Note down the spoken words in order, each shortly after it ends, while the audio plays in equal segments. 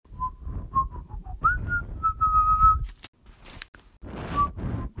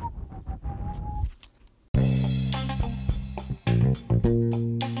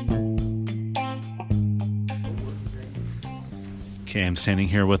Okay, I'm standing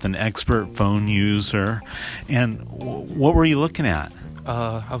here with an expert phone user. And what were you looking at?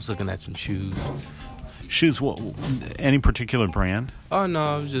 I was looking at some shoes. Shoes, any particular brand? Oh,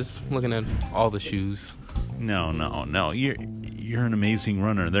 no, I was just looking at all the shoes. No. You're an amazing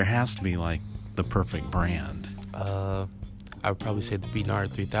runner. There has to be, like, the perfect brand. I would probably say the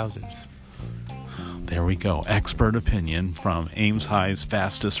Bernard 3000s. There we go. Expert opinion from Ames High's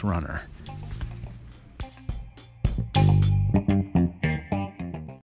fastest runner.